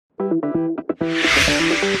What's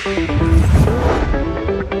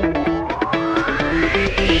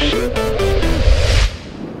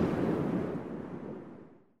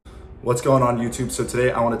going on YouTube? So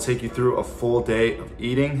today I want to take you through a full day of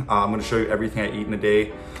eating. I'm going to show you everything I eat in a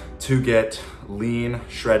day to get lean,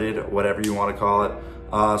 shredded, whatever you want to call it.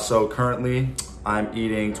 So currently I'm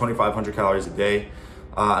eating 2,500 calories a day.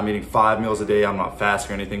 I'm eating 5 meals a day. I'm not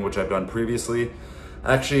fasting or anything, which I've done previously.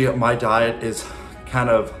 Actually, my diet is kind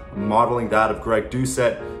of modeling that of Greg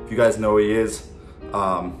Doucette. If you guys know who he is,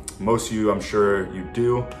 most of you, I'm sure you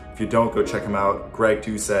do. If you don't, go check him out. Greg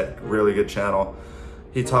Doucette, really good channel.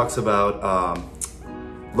 He talks about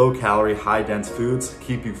low calorie, high dense foods,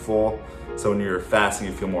 keep you full. So when you're fasting,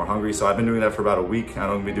 you feel more hungry. So I've been doing that for about a week. I'm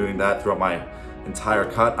gonna be doing that throughout my entire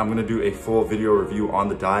cut. I'm gonna do a full video review on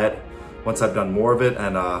the diet once I've done more of it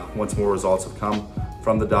and once more results have come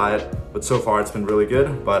from the diet. But so far it's been really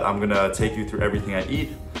good, but I'm gonna take you through everything I eat,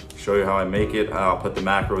 show you how I make it. I'll put the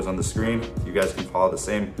macros on the screen. You guys can follow the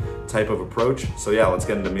same type of approach. So yeah, let's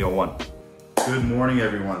get into meal one. Good morning,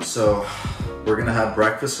 everyone. So we're gonna have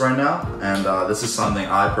breakfast right now, and this is something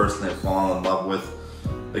I personally have fallen in love with.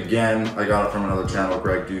 Again, I got it from another channel,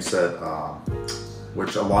 Greg Doucette,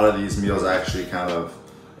 which a lot of these meals actually kind of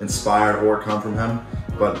inspired or come from him.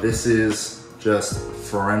 But this is just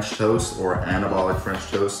French toast or anabolic French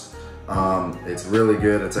toast. It's really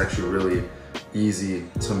good. It's actually really easy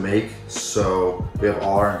to make. So we have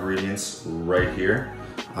all our ingredients right here.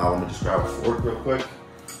 Let me just grab a fork real quick,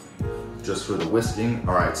 just for the whisking.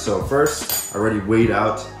 All right, so first, I already weighed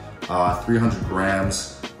out 300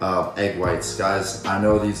 grams of egg whites. Guys, I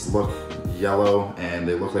know these look yellow and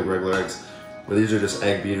they look like regular eggs, but these are just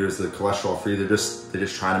egg beaters. They're cholesterol free. They're just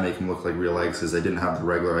trying to make them look like real eggs because they didn't have the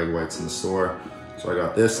regular egg whites in the store. So I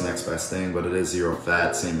got this, next best thing, but it is 0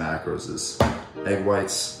 fat, same macros as egg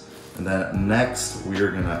whites. And then next, we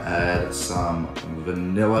are gonna add some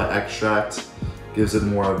vanilla extract. Gives it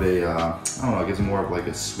more of a, I don't know, gives it more of like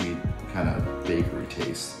a sweet kind of bakery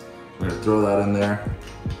taste. We're gonna throw that in there.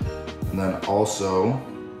 And then also,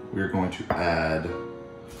 we're going to add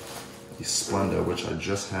the Splenda, which I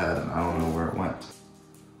just had and I don't know where it went.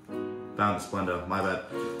 Found the Splenda, my bad.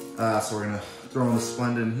 So we're gonna throw in the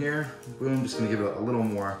Splenda in here. Boom, just gonna give it a little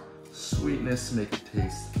more sweetness to make it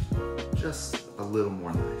taste just a little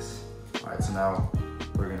more nice. All right, so now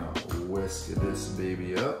we're gonna whisk this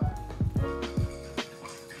baby up.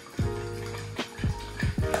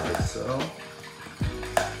 Like so.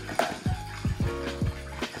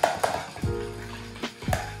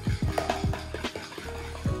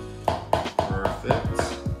 Perfect.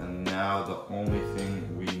 And now the only thing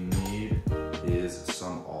we need is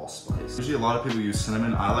some allspice. Usually a lot of people use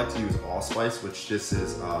cinnamon. I like to use allspice, which just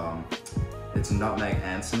is, it's nutmeg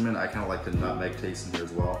and cinnamon. I kind of like the nutmeg taste in here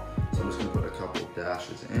as well. So I'm just gonna put a couple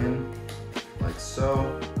dashes in, like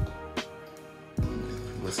so.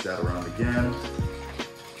 Whisk that around again.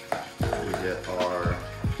 We get our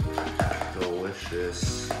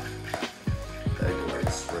delicious egg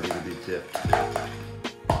whites ready to be dipped.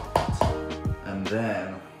 And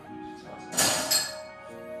then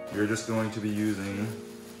you're just going to be using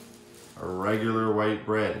a regular white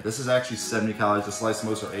bread. This is actually 70 calories. The slice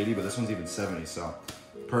most are 80, but this one's even 70, so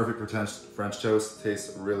perfect for French toast.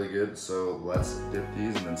 Tastes really good, so let's dip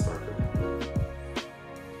these and then start cooking.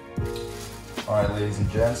 All right, ladies and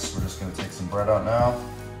gents, we're just gonna take some bread out now.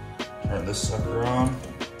 Turn this sucker on,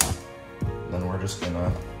 and then we're just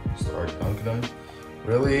gonna start dunking them.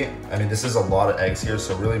 Really, I mean, this is a lot of eggs here,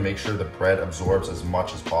 so really make sure the bread absorbs as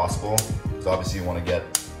much as possible, because obviously you want to get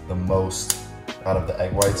the most out of the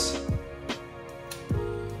egg whites.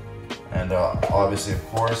 And obviously, of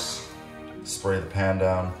course, spray the pan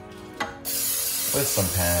down with some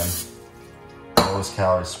pan. Lowest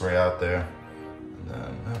calorie spray out there. And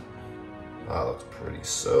then that looks pretty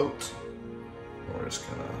soaked. We're just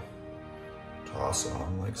gonna toss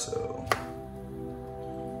on like so.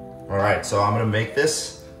 All right, so I'm gonna make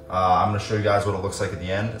this. I'm gonna show you guys what it looks like at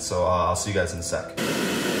the end. So I'll see you guys in a sec.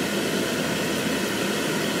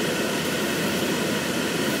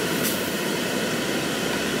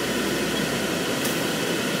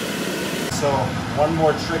 So one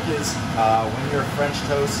more trick is when your French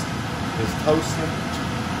toast is toasted,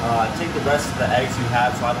 take the rest of the eggs you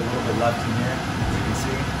have, so I have a little bit left in here, as you can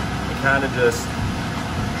see, and kind of just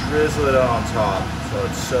drizzle it on top so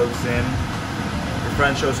it soaks in. Your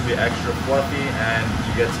French toast will be extra fluffy and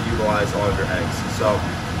you get to utilize all of your eggs. So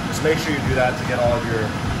just make sure you do that to get all of your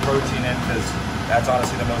protein in, because that's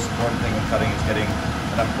honestly the most important thing when cutting is getting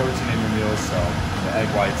enough protein in your meals. So the egg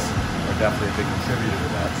whites are definitely a big contributor to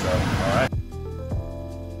that. So, all right.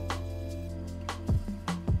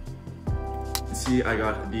 See see, I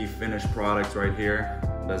got the finished product right here.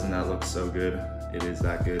 Doesn't that look so good? It is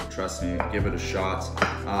that good, trust me, give it a shot.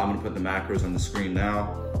 I'm gonna put the macros on the screen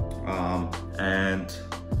now. And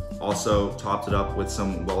also topped it up with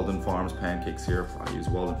some Weldon Farms pancakes here. I use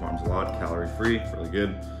Weldon Farms a lot, calorie free, really good.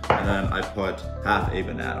 And then I put half a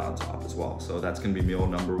banana on top as well. So that's gonna be meal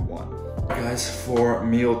number 1. Guys, for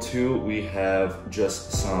meal 2, we have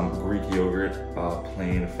just some Greek yogurt,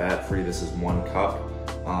 plain fat-free. This is 1 cup.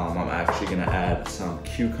 I'm actually gonna add some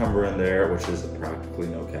cucumber in there, which is practically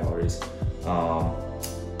no calories.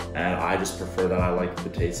 And I just prefer that. I like the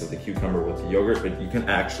taste of the cucumber with the yogurt, but you can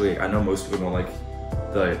actually, I know most people don't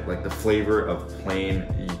like the flavor of plain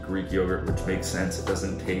Greek yogurt, which makes sense. It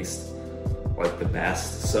doesn't taste like the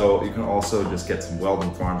best. So you can also just get some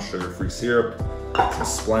Weldon Farms sugar-free syrup, some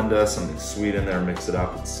Splenda, something sweet in there, mix it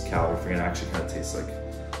up. It's calorie-free and actually kind of tastes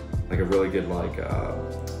like a really good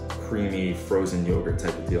creamy frozen yogurt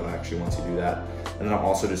type of deal actually once you do that. And then I'm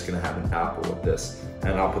also just gonna have an apple with this,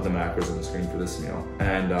 and I'll put the macros on the screen for this meal.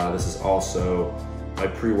 And this is also my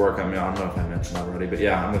pre-workout meal. I don't know if I mentioned that already, but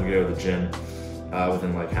yeah, I'm gonna go to the gym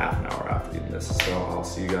within like half an hour after eating this. So I'll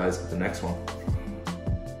see you guys at the next one.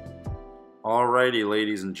 Alrighty,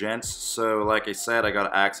 ladies and gents. So like I said, I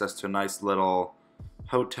got access to a nice little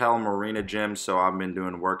hotel marina gym, so I've been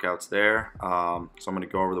doing workouts there. So I'm gonna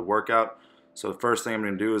go over the workout. So the first thing I'm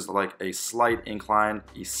going to do is like a slight incline,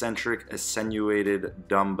 eccentric, attenuated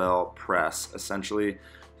dumbbell press. Essentially,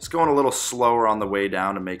 just going a little slower on the way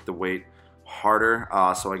down to make the weight harder,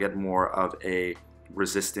 so I get more of a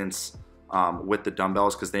resistance with the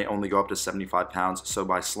dumbbells because they only go up to 75 pounds. So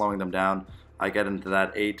by slowing them down, I get into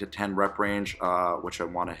that 8 to 10 rep range, which I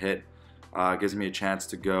want to hit. Gives me a chance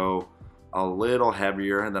to go a little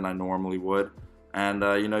heavier than I normally would. And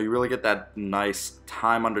you know, you really get that nice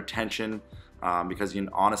time under tension. Because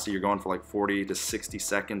honestly, you're going for like 40 to 60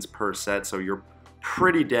 seconds per set, so you're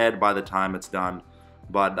pretty dead by the time it's done.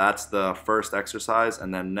 But that's the first exercise,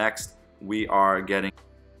 and then next we are getting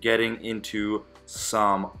into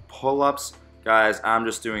some pull-ups. Guys, I'm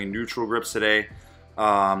just doing neutral grips today.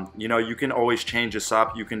 You know, you can always change this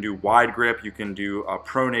up. You can do wide grip, you can do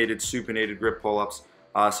pronated, supinated grip pull-ups.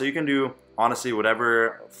 So you can do, honestly,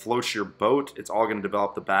 whatever floats your boat. It's all going to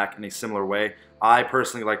develop the back in a similar way. I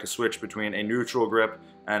personally like to switch between a neutral grip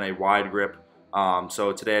and a wide grip.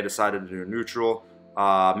 So today I decided to do neutral.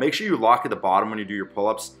 Make sure you lock at the bottom when you do your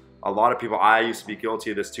pull-ups. A lot of people, I used to be guilty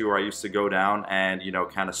of this too, where I used to go down and, you know,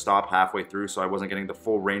 kind of stop halfway through, so I wasn't getting the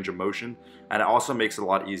full range of motion. And it also makes it a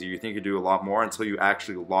lot easier. You think you do a lot more until you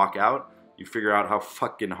actually lock out. You figure out how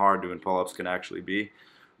fucking hard doing pull-ups can actually be.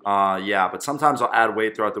 Yeah, but sometimes I'll add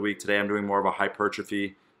weight throughout the week. Today I'm doing more of a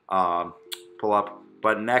hypertrophy pull-up.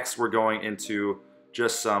 But next we're going into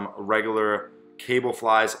just some regular cable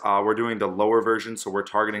flies. We're doing the lower version, so we're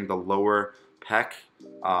targeting the lower pec.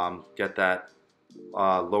 Get that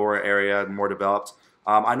lower area more developed.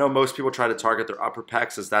 I know most people try to target their upper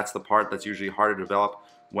pecs, as that's the part that's usually harder to develop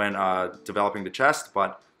when developing the chest.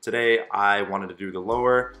 But today I wanted to do the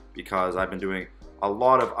lower because I've been doing a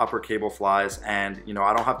lot of upper cable flies, and you know,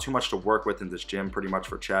 I don't have too much to work with in this gym pretty much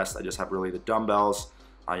for chest. I just have really the dumbbells,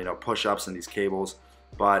 you know, push-ups and these cables.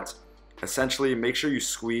 But essentially, make sure you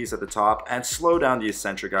squeeze at the top and slow down the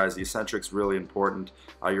eccentric, guys. The eccentric's really important.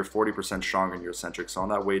 You're 40% stronger in your eccentric, so on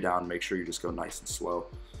that way down, make sure you just go nice and slow.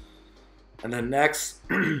 And then next,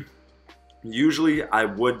 usually I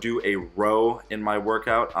would do a row in my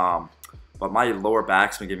workout, but my lower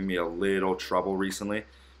back's been giving me a little trouble recently.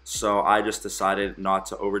 So I just decided not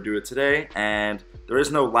to overdo it today, and there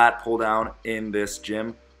is no lat pull down in this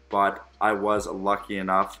gym, but I was lucky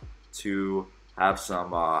enough to have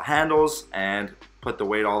some handles and put the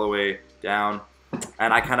weight all the way down,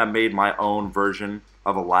 and I kind of made my own version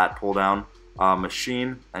of a lat pull down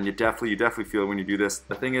machine. And you definitely feel it when you do this.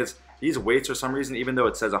 The thing is, these weights, for some reason, even though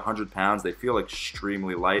it says 100 pounds, they feel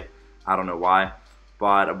extremely light. I don't know why,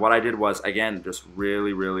 but what I did was, again, just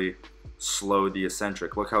really slow the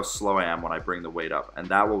eccentric. Look how slow I am when I bring the weight up, and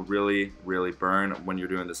that will really burn when you're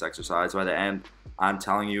doing this exercise. By the end, I'm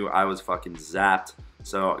telling you, I was fucking zapped.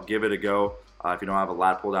 So give it a go. If you don't have a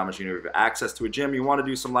lat pull down machine, or if you have access to a gym, you want to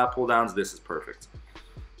do some lat pull downs, this is perfect.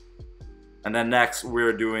 And then next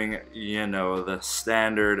we're doing, you know, the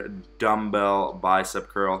standard dumbbell bicep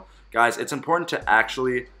curl. Guys, it's important to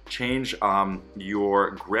actually change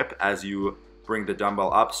your grip as you bring the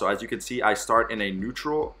dumbbell up. So as you can see, I start in a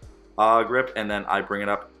neutral grip, and then I bring it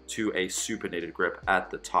up to a supinated grip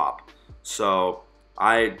at the top. So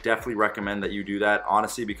I definitely recommend that you do that,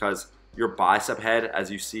 honestly, because your bicep head,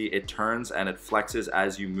 as you see, it turns and it flexes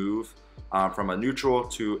as you move from a neutral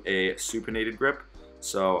to a supinated grip.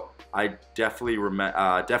 So I definitely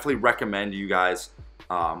recommend you guys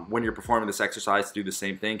when you're performing this exercise to do the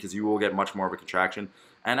same thing, because you will get much more of a contraction.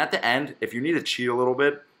 And at the end, if you need to cheat a little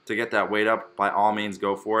bit to get that weight up, by all means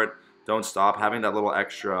go for it. Don't stop. Having that little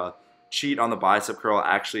extra cheat on the bicep curl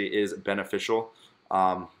actually is beneficial,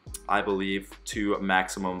 I believe, to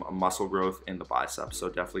maximum muscle growth in the bicep. So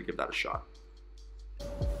definitely give that a shot.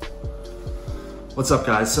 What's up,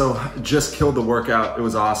 guys? So just killed the workout. It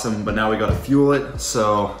was awesome, but now we gotta fuel it.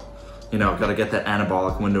 So, you know, gotta get that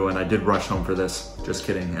anabolic window, and I did rush home for this. Just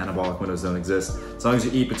kidding, anabolic windows don't exist. As long as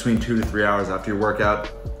you eat between 2 to 3 hours after your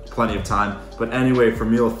workout, plenty of time. But anyway, for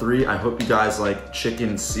meal 3, I hope you guys like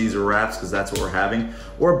chicken Caesar wraps, because that's what we're having,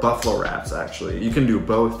 or buffalo wraps actually. You can do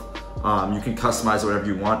both. You can customize whatever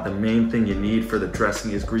you want. The main thing you need for the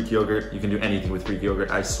dressing is Greek yogurt. You can do anything with Greek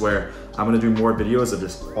yogurt, I swear. I'm gonna do more videos of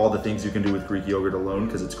just all the things you can do with Greek yogurt alone,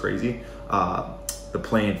 because it's crazy. The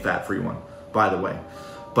plain fat-free one, by the way.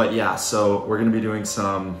 But yeah, so we're gonna be doing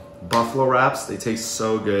some buffalo wraps. They taste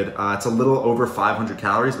so good. It's a little over 500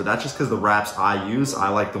 calories, but that's just because the wraps I use, I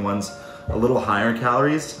like the ones a little higher in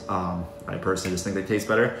calories. I personally just think they taste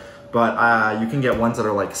better. But you can get ones that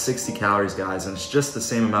are like 60 calories, guys, and it's just the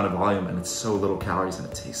same amount of volume, and it's so little calories, and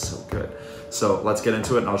it tastes so good. So let's get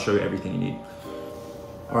into it, and I'll show you everything you need.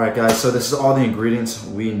 All right, guys, so this is all the ingredients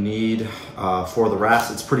we need for the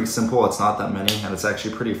wraps. It's pretty simple. It's not that many, and it's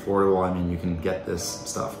actually pretty affordable. I mean, you can get this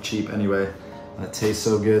stuff cheap anyway. And it tastes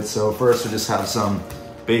so good. So first, we just have some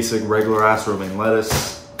basic regular ass romaine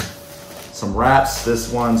lettuce, some wraps. This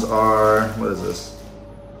ones are, what is this?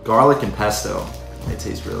 Garlic and pesto. They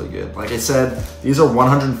taste really good. Like I said, these are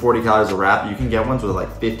 140 calories a wrap. You can get ones with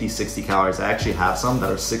like 50, 60 calories. I actually have some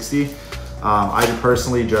that are 60. I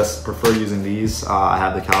personally just prefer using these. I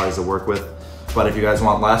have the calories to work with, but if you guys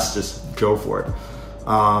want less, just go for it.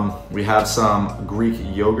 We have some Greek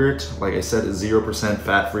yogurt. Like I said, it's 0%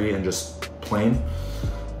 fat-free and just plain.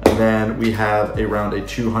 And then we have around a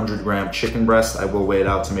 200 gram chicken breast. I will weigh it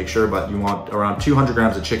out to make sure, but you want around 200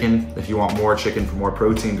 grams of chicken. If you want more chicken for more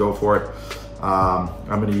protein, go for it. I'm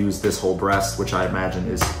gonna use this whole breast, which I imagine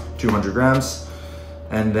is 200 grams.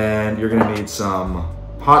 And then you're gonna need some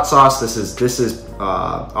hot sauce. This is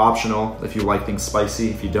optional if you like things spicy.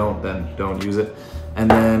 If you don't, then don't use it.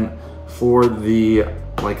 And then for the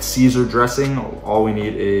like Caesar dressing, all we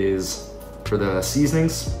need is, for the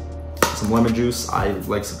seasonings, some lemon juice. I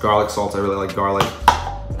like some garlic salt. I really like garlic.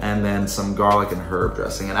 And then some garlic and herb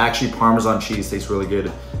dressing. And actually Parmesan cheese tastes really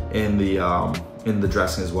good in the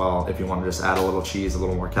dressing as well. If you want to just add a little cheese, a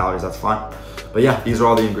little more calories, that's fine. But yeah, these are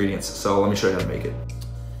all the ingredients. So let me show you how to make it.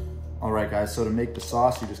 All right, guys, so to make the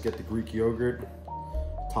sauce, you just get the Greek yogurt,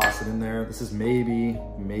 toss it in there. This is maybe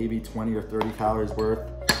 20 or 30 calories worth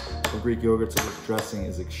of Greek yogurt, so the dressing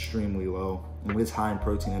is extremely low. And it's high in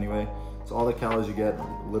protein anyway. So all the calories you get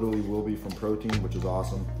literally will be from protein, which is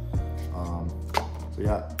awesome. So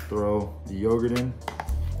yeah, throw the yogurt in.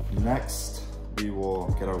 Next, we will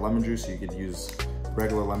get our lemon juice. You could use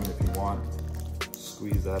regular lemon if you want.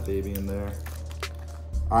 Squeeze that baby in there.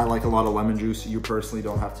 I like a lot of lemon juice. You personally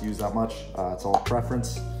don't have to use that much. It's all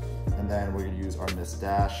preference. And then we're gonna use our Miss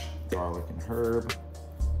Dash garlic and herb.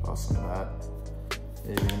 Toss some of that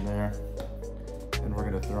baby in there. And we're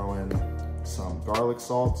gonna throw in some garlic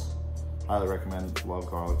salt. Highly recommend, love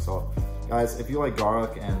garlic salt. Guys, if you like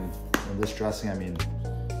garlic and this dressing, I mean,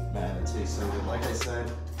 man, it tastes so good. Like I said,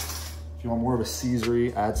 if you want more of a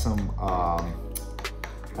Caesar-y, add some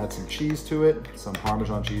cheese to it, some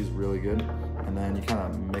Parmesan cheese, really good. And then you kind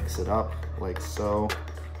of mix it up like so.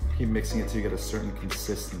 Keep mixing it till you get a certain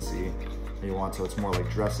consistency that you want, so it's more like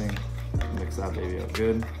dressing. Mix that baby up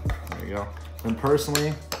good. There you go. And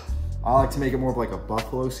personally, I like to make it more of like a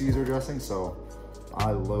buffalo Caesar dressing, so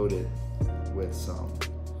I load it with some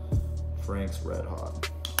Frank's Red Hot.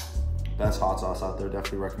 Best hot sauce out there.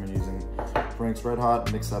 Definitely recommend using Frank's Red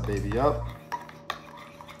Hot. Mix that baby up.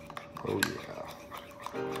 Oh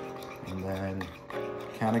yeah. And then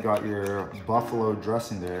kind of got your buffalo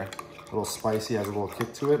dressing there. A little spicy, has a little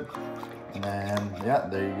kick to it. And then, yeah,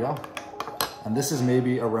 there you go. And this is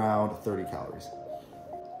maybe around 30 calories.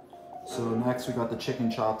 So next we got the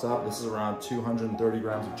chicken chopped up. This is around 230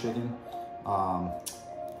 grams of chicken.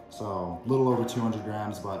 So a little over 200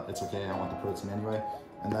 grams, but it's okay. I want the protein anyway.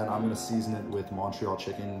 And then I'm gonna season it with Montreal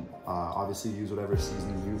chicken. Obviously use whatever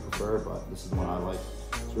seasoning you prefer, but this is the one I like.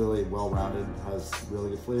 It's really well-rounded, has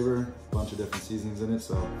really good flavor, a bunch of different seasonings in it.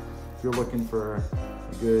 So if you're looking for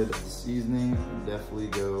a good seasoning, definitely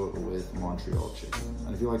go with Montreal chicken.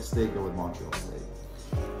 And if you like steak, go with Montreal steak.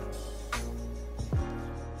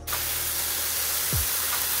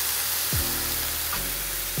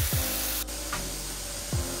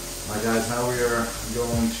 Alright guys, now we are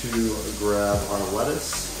going to grab our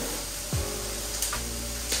lettuce.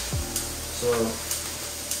 So,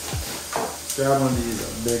 grab one of these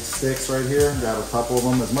big sticks right here, grab a couple of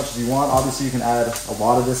them, as much as you want. Obviously you can add a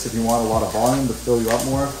lot of this if you want a lot of volume to fill you up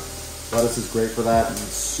more. Lettuce is great for that, and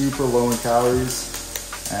it's super low in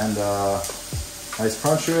calories, and nice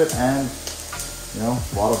crunch to it, and you know,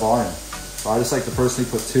 a lot of volume. So I just like to personally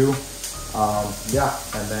put 2. Yeah,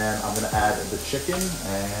 and then I'm gonna add the chicken,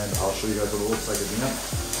 and I'll show you guys what it looks like at the end.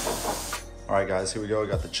 All right guys, here we go. We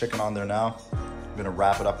got the chicken on there now. I'm gonna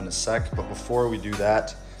wrap it up in a sec, but before we do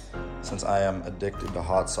that, since I am addicted to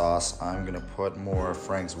hot sauce, I'm gonna put more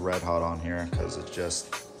Frank's Red Hot on here because it's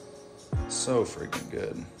just so freaking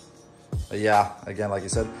good. But yeah, again, like you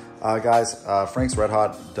said, guys, Frank's Red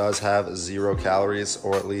Hot does have 0 calories,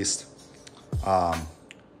 or at least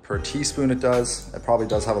per teaspoon it does. It probably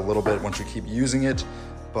does have a little bit once you keep using it,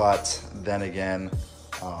 but then again,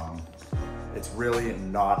 it's really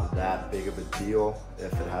not that big of a deal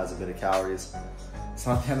if it has a bit of calories. It's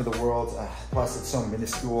not the end of the world. Plus, it's so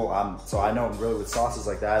minuscule. So I know really with sauces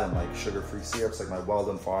like that and like sugar-free syrups, like my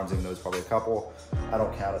Weldon Farms, even though it's probably a couple, I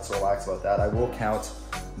don't count it, so relax about that. I will count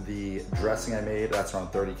the dressing I made. That's around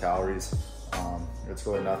 30 calories. It's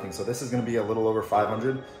really nothing. So this is gonna be a little over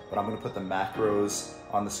 500, but I'm gonna put the macros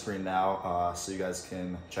on the screen now so you guys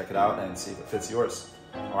can check it out and see if it fits yours.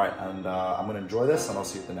 All right, and I'm gonna enjoy this, and I'll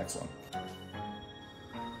see you at the next one.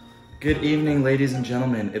 Good evening, ladies and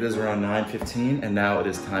gentlemen. It is around 9:15, and now it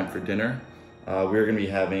is time for dinner. We're gonna be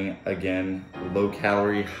having, again,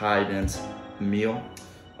 low-calorie, high-dense meal.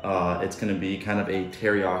 It's gonna be kind of a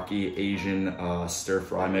teriyaki Asian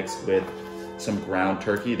stir-fry mix with some ground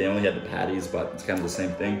turkey. They only had the patties, but it's kind of the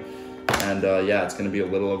same thing. And yeah, it's gonna be a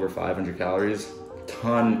little over 500 calories. A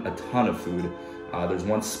ton of food. There's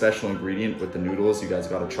one special ingredient with the noodles. You guys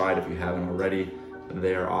gotta try it if you haven't already.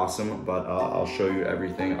 They are awesome, but I'll show you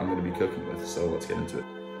everything I'm gonna be cooking with, so let's get into it.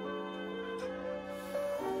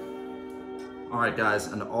 All right guys,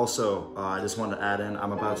 and also I just wanted to add in,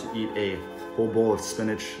 I'm about to eat a whole bowl of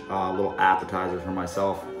spinach, a little appetizer for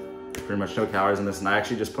myself. Pretty much no calories in this, and I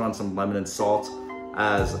actually just put on some lemon and salt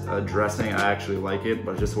as a dressing. I actually like it,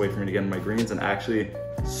 but it's just a way for me to get in my greens, and actually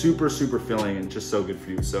super filling and just so good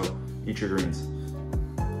for you, so eat your greens.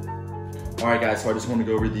 All right guys, so I just want to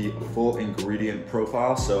go over the full ingredient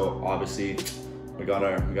profile. So obviously we got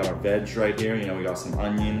our veg right here. You know, we got some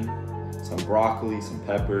onion, some broccoli, some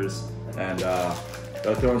peppers, and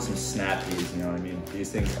gotta throw in some snap peas, you know what I mean? These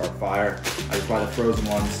things are fire. I just buy the frozen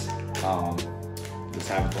ones, just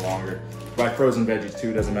have it for longer. Buy frozen veggies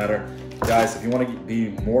too, doesn't matter. Guys, if you want to be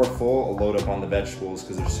more full, load up on the vegetables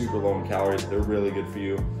because they're super low in calories. They're really good for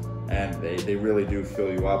you, and they really do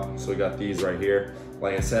fill you up. So we got these right here.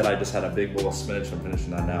 Like I said, I just had a big bowl of spinach. I'm finishing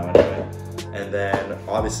that now anyway. And then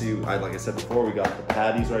obviously, like I said before, we got the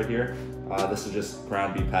patties right here. This is just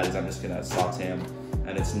ground beef patties. I'm just gonna saute them,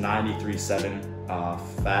 and it's 93.7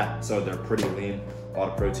 fat, so they're pretty lean. A lot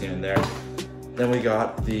of protein in there. Then we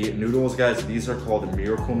got the noodles, guys. These are called the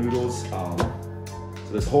Miracle Noodles.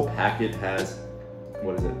 So this whole packet has,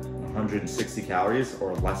 what is it, 160 calories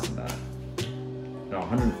or less than that? No,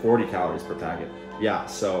 140 calories per packet. Yeah,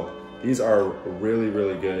 so these are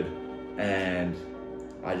really good, and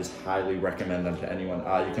I just highly recommend them to anyone.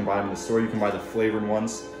 You can buy them in the store. You can buy the flavored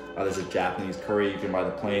ones. There's a Japanese curry. You can buy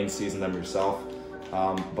the plain, season them yourself.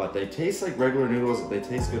 But they taste like regular noodles. They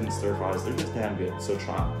taste good in stir fries. They're just damn good, so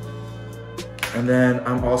try them. And then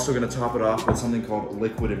I'm also gonna top it off with something called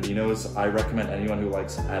liquid aminos. I recommend anyone who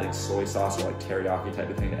likes adding soy sauce or like teriyaki type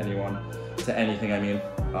of thing to anything, I mean.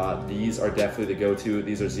 These are definitely the go-to.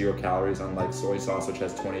 These are 0 calories, unlike soy sauce, which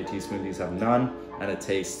has 28 teaspoons. These have none, and it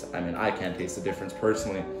tastes, I mean, I can't taste the difference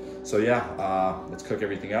personally. So yeah, let's cook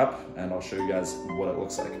everything up, and I'll show you guys what it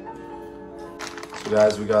looks like. So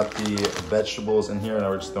guys, we got the vegetables in here, and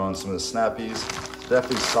we're just throwing some of the snap peas.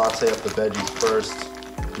 Definitely saute up the veggies first,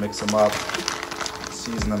 mix them up,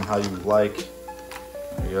 season them how you like.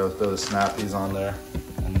 There you go, throw the snap peas on there.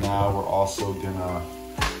 And now we're also gonna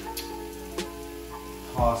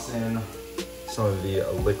toss in some of the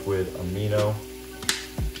liquid amino.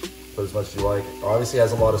 Put as much as you like. Obviously it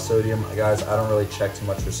has a lot of sodium. Guys, I don't really check too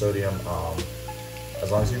much for sodium. As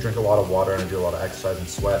long as you drink a lot of water and do a lot of exercise and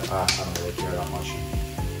sweat, I don't really care that much.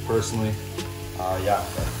 Personally, yeah,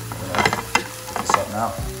 but pick this up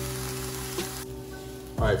now.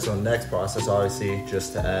 All right, so next process, obviously,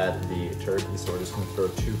 just to add the turkey. So we're just gonna throw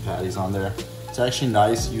 2 patties on there. It's actually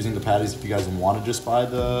nice using the patties if you guys want to just buy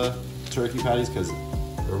the turkey patties, because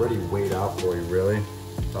they're already weighed out for you, really.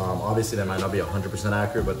 Obviously, they might not be 100%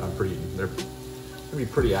 accurate, but they're gonna be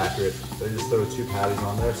pretty accurate. So just throw 2 patties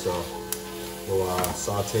on there, so We'll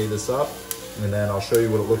saute this up, and then I'll show you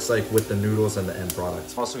what it looks like with the noodles and the end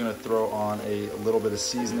product. I'm also gonna throw on a little bit of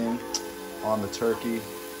seasoning on the turkey,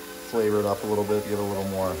 flavor it up a little bit, give it a little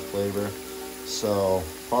more flavor. So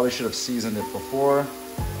probably should have seasoned it before.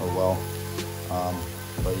 Oh well.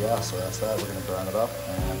 But yeah, so that's that. We're gonna brown it up,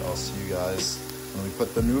 and I'll see you guys when we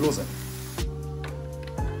put the noodles in.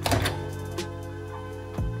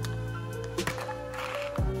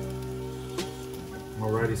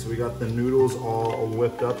 Alrighty, so we got the noodles all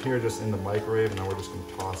whipped up here, just in the microwave. Now we're just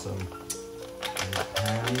gonna toss them in the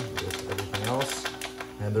pan with everything else.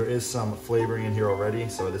 And there is some flavoring in here already.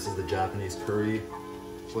 So this is the Japanese curry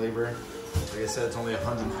flavor. Like I said, it's only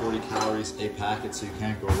 140 calories a packet, so you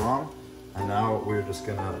can't go wrong. And now we're just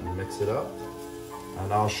gonna mix it up.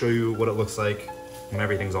 And I'll show you what it looks like when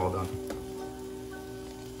everything's all done.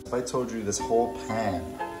 If I told you this whole pan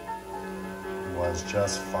was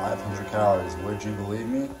just 500 calories, would you believe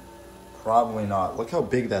me? Probably not. Look how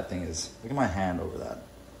big that thing is. Look at my hand over that.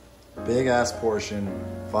 Big ass portion,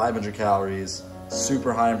 500 calories,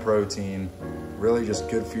 super high in protein, really just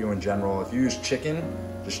good for you in general. If you use chicken,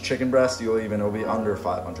 just chicken breast, it'll be under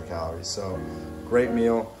 500 calories. So great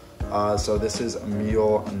meal. So this is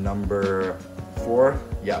meal number 4.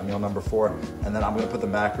 Yeah, meal number 4. And then I'm gonna put the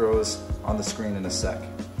macros on the screen in a sec.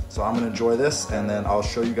 So I'm gonna enjoy this, and then I'll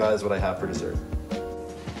show you guys what I have for dessert.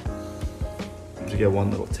 I'm gonna get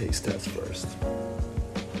one little taste test first.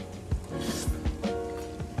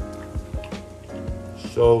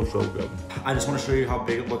 So good. I just wanna show you how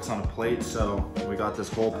big it looks on a plate. So we got this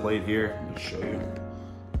whole plate here. Let me show you.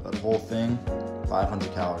 That whole thing,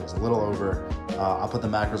 500 calories, a little over. I'll put the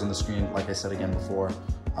macros on the screen, like I said again before.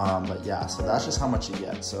 But yeah, so that's just how much you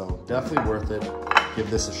get. So definitely worth it. Give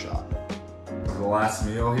this a shot. For the last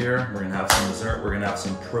meal here, we're gonna have some dessert. We're gonna have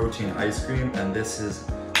some protein ice cream, and this is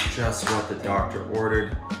just what the doctor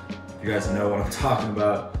ordered. If you guys know what I'm talking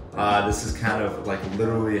about, this is kind of like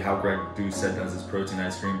literally how Greg Doucette does his protein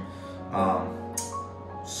ice cream.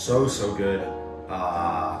 So good.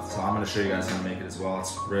 So I'm gonna show you guys how to make it as well.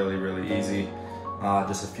 It's really easy.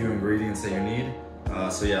 Just a few ingredients that you need.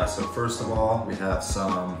 So yeah, so first of all, we have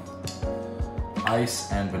some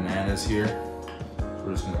ice and bananas here. So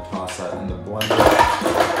we're just gonna toss that in the blender.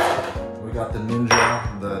 We got the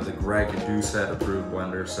Ninja, the Greg Doucette approved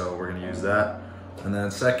blender, so we're gonna use that. And then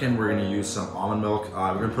second, we're gonna use some almond milk.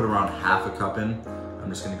 We're gonna put around half a cup in. I'm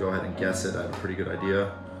just gonna go ahead and guess it. I have a pretty good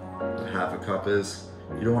idea what half a cup is.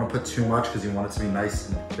 You don't want to put too much because you want it to be nice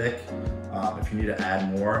and thick. If you need to add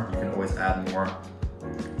more, you can always add more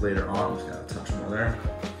later on. Just gotta touch more there.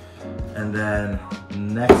 And then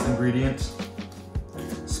next ingredient,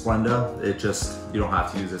 Splenda. You don't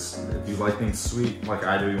have to use this. If you like things sweet like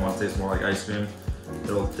I do, you want to taste more like ice cream,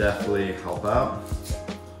 it'll definitely help out.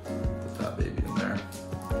 Put that baby in there.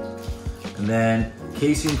 And then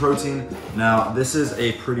casein protein. Now this is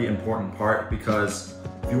a pretty important part because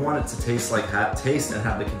if you want it to taste and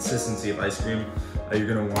have the consistency of ice cream, you're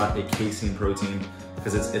gonna want a casein protein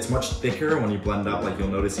because it's much thicker when you blend it up. Like you'll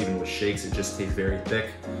notice even with shakes, it just tastes very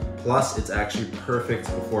thick. Plus, it's actually perfect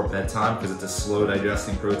before bedtime because it's a slow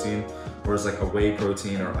digesting protein, whereas like a whey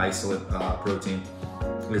protein or isolate protein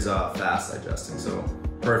is fast digesting. So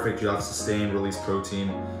perfect, you have sustained release protein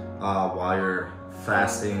while you're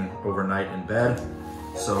fasting overnight in bed.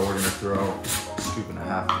 So we're gonna throw a scoop and a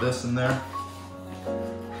half of this in there.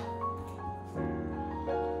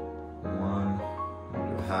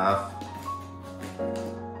 Half.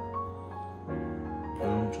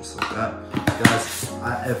 Boom, just like that.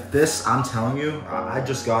 Guys, I'm telling you, I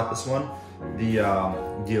just got this one. The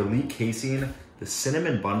Elite Casein, the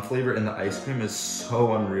cinnamon bun flavor in the ice cream is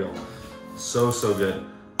so unreal. So good.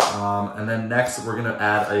 And then next, we're gonna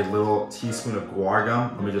add a little teaspoon of guar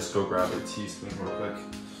gum. Let me just go grab a teaspoon real quick.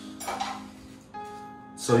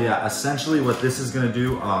 So yeah, essentially what this is gonna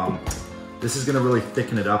do, this is gonna really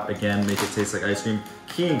thicken it up, again, make it taste like ice cream.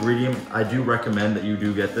 Key ingredient, I do recommend that you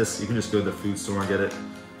do get this. You can just go to the food store and get it.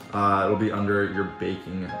 It'll be under your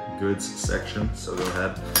baking goods section, so go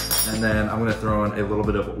ahead. And then I'm gonna throw in a little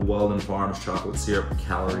bit of Weldon Farms chocolate syrup,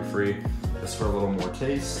 calorie free, just for a little more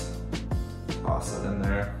taste. Toss that in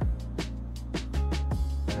there.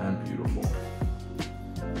 And beautiful.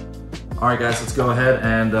 All right guys, let's go ahead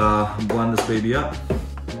and blend this baby up.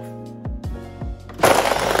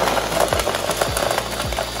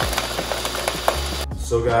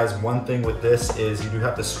 So guys, one thing with this is you do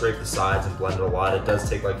have to scrape the sides and blend it a lot. It does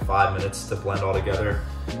take like 5 minutes to blend all together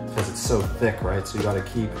because it's so thick, right? So you gotta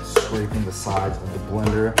keep scraping the sides of the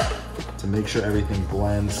blender to make sure everything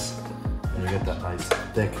blends and you get that nice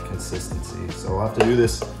thick consistency. So I'll have to do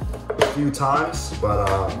this a few times, but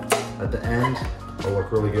at the end, it'll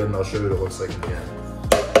look really good, and I'll show you what it looks like in the end.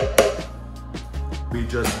 We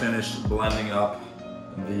just finished blending up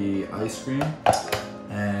the ice cream,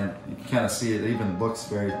 and you can kind of see it even looks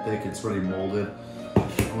very thick. It's already molded.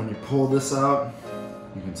 And when you pull this out,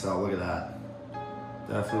 you can tell, look at that.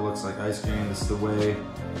 Definitely looks like ice cream. This is the way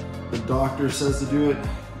the doctor says to do it.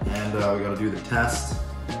 And we gotta do the test.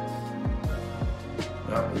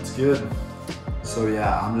 Yep, it's good. So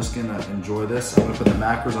yeah, I'm just gonna enjoy this. I'm gonna put the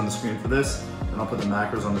macros on the screen for this, and I'll put the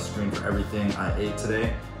macros on the screen for everything I ate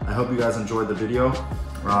today. I hope you guys enjoyed the video.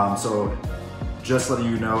 So just letting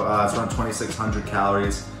you know, it's around 2,600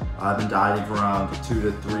 calories. I've been dieting for around 2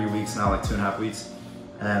 to 3 weeks now, like 2.5 weeks.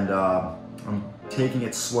 And I'm taking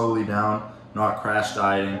it slowly down, not crash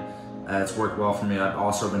dieting. It's worked well for me. I've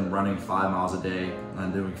also been running 5 miles a day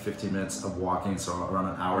and doing 15 minutes of walking, so around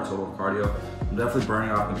an hour total of cardio. I'm definitely burning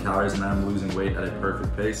off in calories, and I'm losing weight at a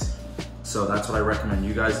perfect pace. So that's what I recommend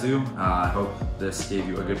you guys do. I hope this gave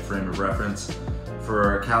you a good frame of reference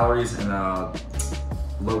for calories and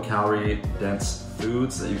low calorie dense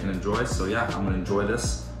foods that you can enjoy. So yeah, I'm gonna enjoy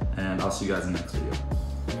this, and I'll see you guys in the next video.